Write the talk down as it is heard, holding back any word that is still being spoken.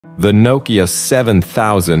The Nokia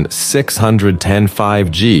 7610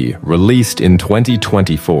 5G, released in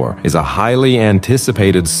 2024, is a highly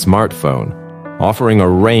anticipated smartphone, offering a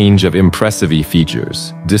range of impressive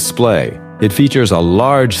features. Display. It features a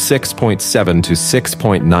large 6.7 to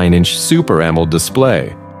 6.9-inch Super AMOLED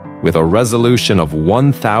display, with a resolution of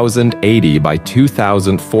 1080 by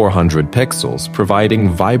 2400 pixels, providing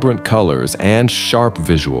vibrant colors and sharp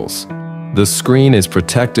visuals. The screen is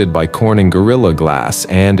protected by Corning Gorilla Glass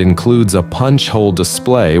and includes a punch-hole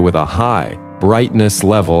display with a high brightness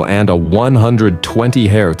level and a 120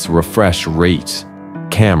 Hz refresh rate.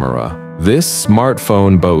 Camera. This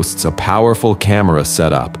smartphone boasts a powerful camera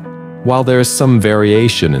setup. While there's some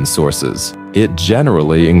variation in sources, it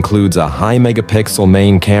generally includes a high megapixel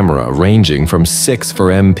main camera ranging from 6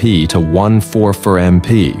 4 MP to 1 4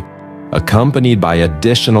 MP, accompanied by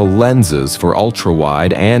additional lenses for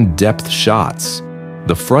ultra-wide and depth shots.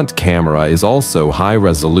 The front camera is also high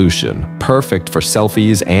resolution, perfect for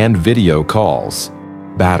selfies and video calls.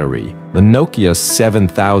 Battery. The Nokia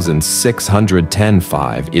 7610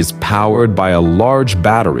 5 is powered by a large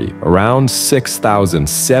battery, around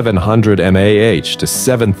 6,700 mAh to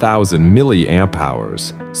 7,000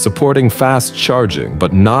 mAh, supporting fast charging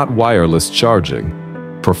but not wireless charging.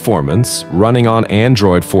 Performance. Running on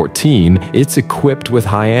Android 14, it's equipped with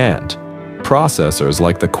high-end processors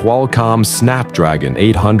like the Qualcomm Snapdragon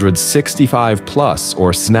 865 Plus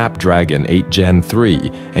or Snapdragon 8 Gen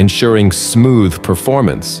 3, ensuring smooth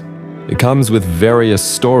performance. It comes with various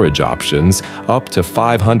storage options, up to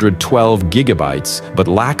 512 gigabytes, but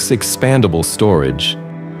lacks expandable storage.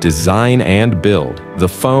 Design and build. The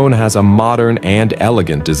phone has a modern and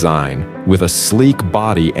elegant design, with a sleek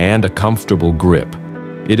body and a comfortable grip.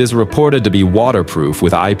 It is reported to be waterproof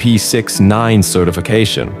with IP69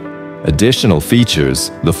 certification. Additional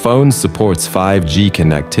features. The phone supports 5G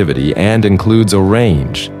connectivity and includes a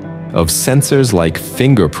range of sensors like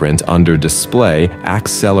fingerprint under display,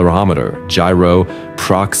 accelerometer, gyro,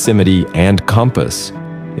 proximity, and compass.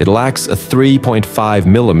 It lacks a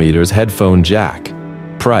 3.5mm headphone jack.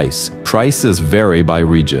 Price. Prices vary by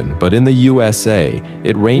region, but in the USA,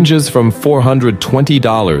 it ranges from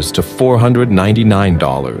 $420 to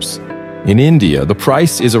 $499. In India, the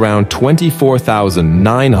price is around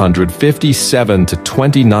 24,957 to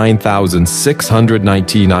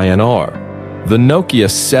 29,619 INR. The Nokia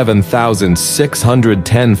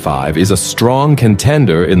 7610 5 is a strong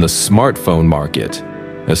contender in the smartphone market,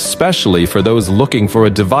 especially for those looking for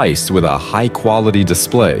a device with a high-quality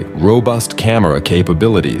display, robust camera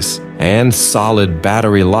capabilities, and solid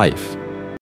battery life.